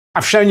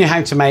I've shown you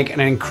how to make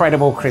an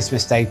incredible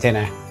Christmas Day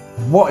dinner.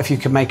 What if you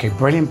could make a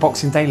brilliant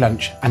Boxing Day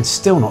lunch and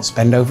still not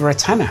spend over a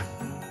tenner?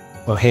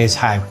 Well, here's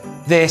how.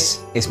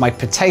 This is my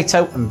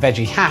potato and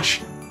veggie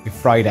hash with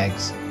fried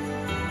eggs.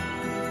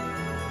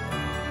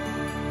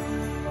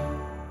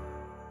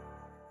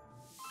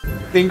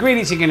 The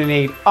ingredients you're going to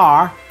need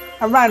are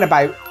around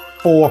about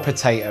 4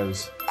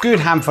 potatoes, good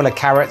handful of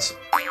carrots,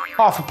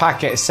 half a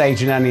packet of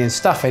sage and onion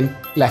stuffing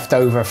left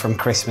over from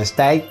Christmas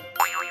Day,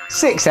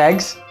 6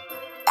 eggs,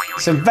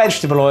 some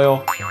vegetable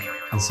oil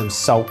and some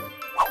salt.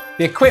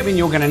 The equipment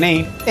you're going to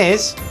need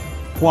is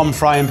 1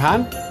 frying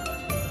pan,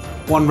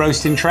 1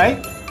 roasting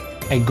tray,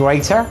 a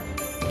grater,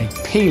 a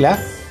peeler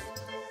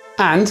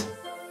and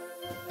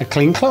a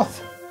clean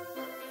cloth.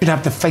 You'd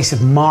have the face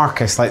of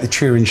Marcus like the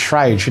Turin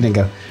Shroud, shouldn't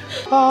it? Go,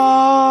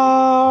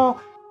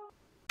 oh.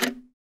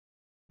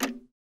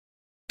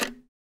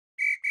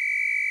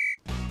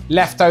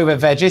 Leftover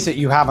veggies that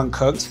you haven't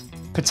cooked,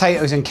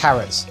 potatoes and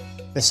carrots.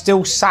 They're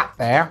still sat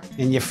there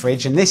in your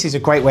fridge, and this is a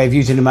great way of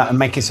using them up and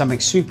making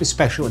something super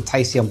special and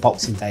tasty on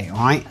Boxing Day, all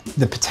right?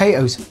 The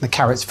potatoes and the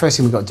carrots, first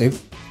thing we've got to do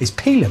is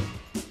peel them.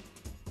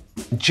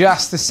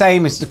 Just the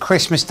same as the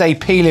Christmas Day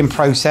peeling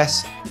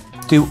process,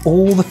 do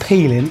all the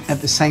peeling at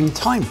the same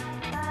time.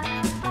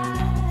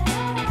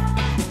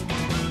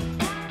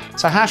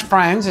 So hash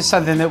browns is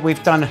something that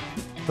we've done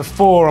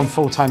before on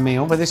Full-Time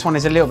Meal, but this one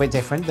is a little bit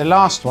different. The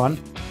last one,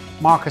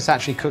 Marcus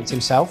actually cooked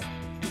himself.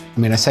 I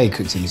mean, I say he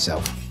cooked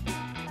himself.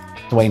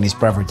 Dwayne, his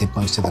brother, did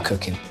most of the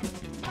cooking.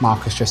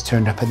 Marcus just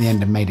turned up at the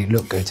end and made it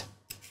look good.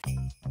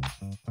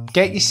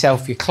 Get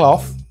yourself your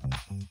cloth,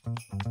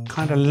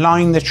 kind of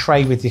line the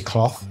tray with your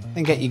cloth,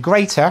 then get your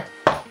grater,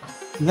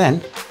 and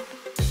then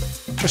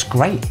just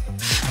grate.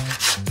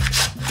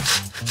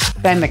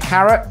 Then the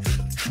carrot.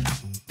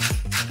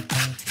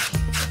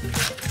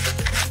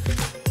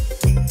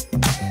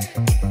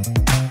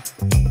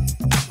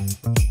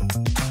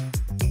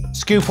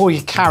 Scoop all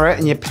your carrot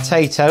and your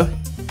potato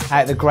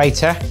out the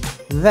grater.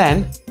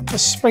 Then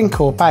just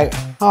sprinkle about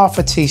half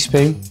a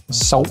teaspoon of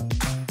salt.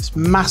 Just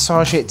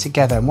massage it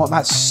together. And what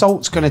that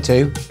salt's going to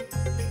do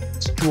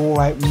is draw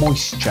out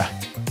moisture.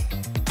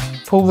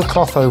 Pull the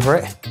cloth over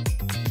it.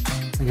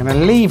 I'm going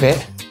to leave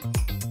it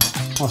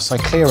whilst I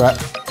clear up.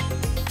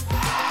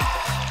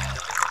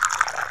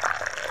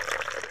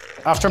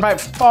 After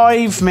about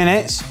 5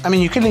 minutes, I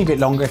mean, you can leave it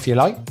longer if you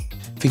like.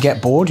 If you get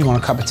bored, you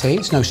want a cup of tea,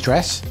 it's no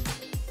stress.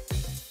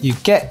 You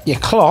get your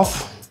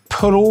cloth,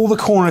 put all the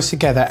corners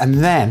together, and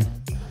then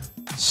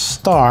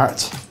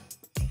start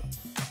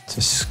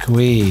to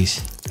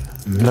squeeze.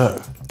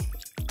 Look,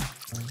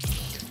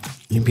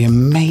 you'd be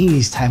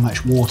amazed how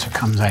much water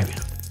comes out.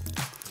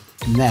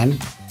 And then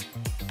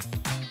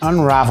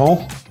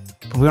unravel.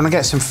 But we want to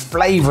get some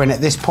flavour in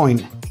at this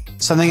point.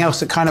 Something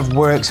else that kind of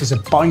works as a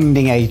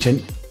binding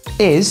agent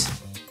is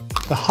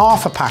the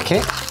half a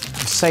packet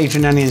of sage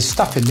and onion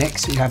stuffing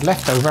mix that you had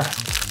left over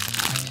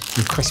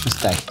on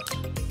Christmas Day.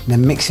 And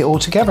then mix it all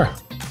together.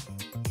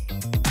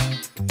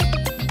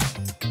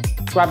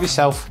 Grab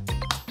yourself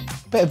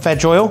a bit of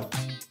veg oil,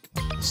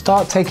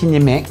 start taking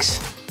your mix.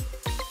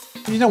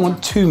 You don't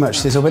want too much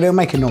sizzle, but it'll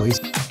make a noise.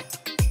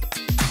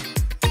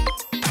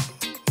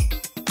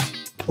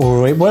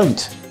 Or it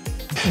won't.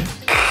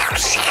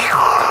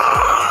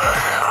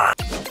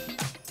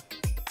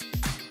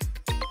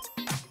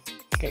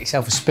 Get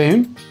yourself a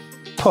spoon,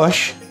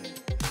 push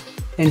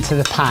into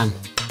the pan.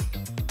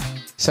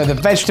 So the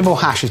vegetable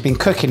hash has been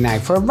cooking now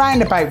for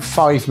around about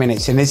 5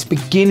 minutes and it's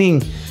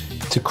beginning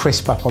to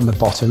crisp up on the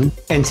bottom.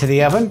 Into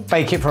the oven,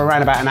 bake it for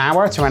around about an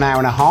hour to an hour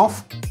and a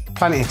half.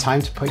 Plenty of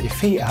time to put your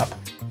feet up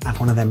and have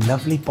one of them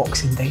lovely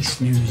Boxing Day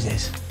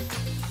snoozes.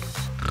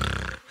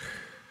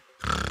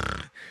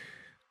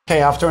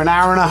 Okay, after an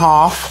hour and a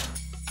half,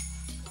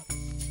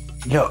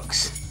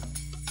 looks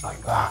like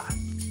that.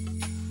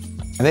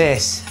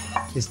 This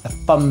is the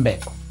fun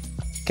bit.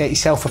 Get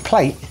yourself a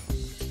plate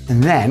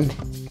and then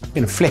you're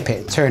going to flip it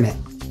and turn it.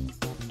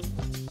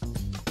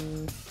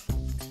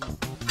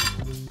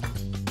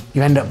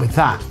 You end up with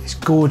that. It's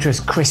gorgeous,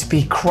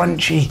 crispy,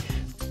 crunchy,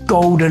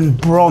 golden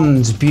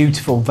bronze,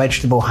 beautiful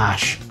vegetable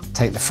hash.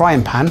 Take the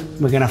frying pan,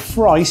 we're going to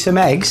fry some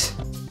eggs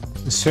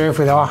and serve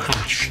with our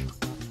hash.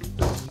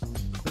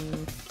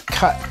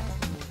 Cut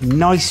a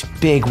nice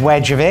big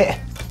wedge of it.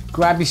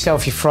 Grab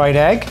yourself your fried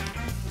egg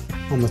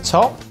on the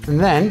top and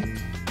then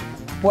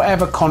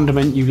whatever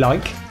condiment you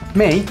like.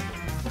 Me,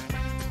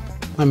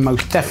 I'm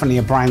most definitely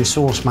a brown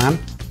sauce man.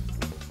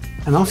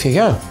 And off you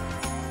go.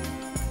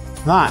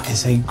 That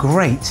is a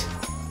great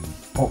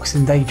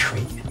Boxing Day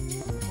treat.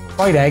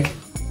 Fried egg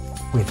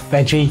with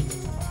veggie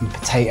and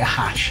potato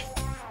hash.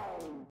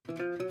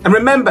 And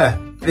remember,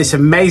 this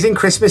amazing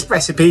Christmas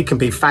recipe can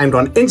be found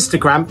on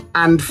Instagram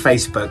and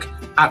Facebook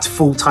at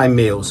Full-Time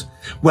Meals,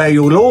 where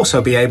you'll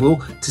also be able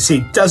to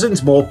see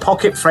dozens more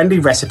pocket-friendly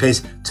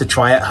recipes to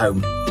try at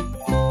home.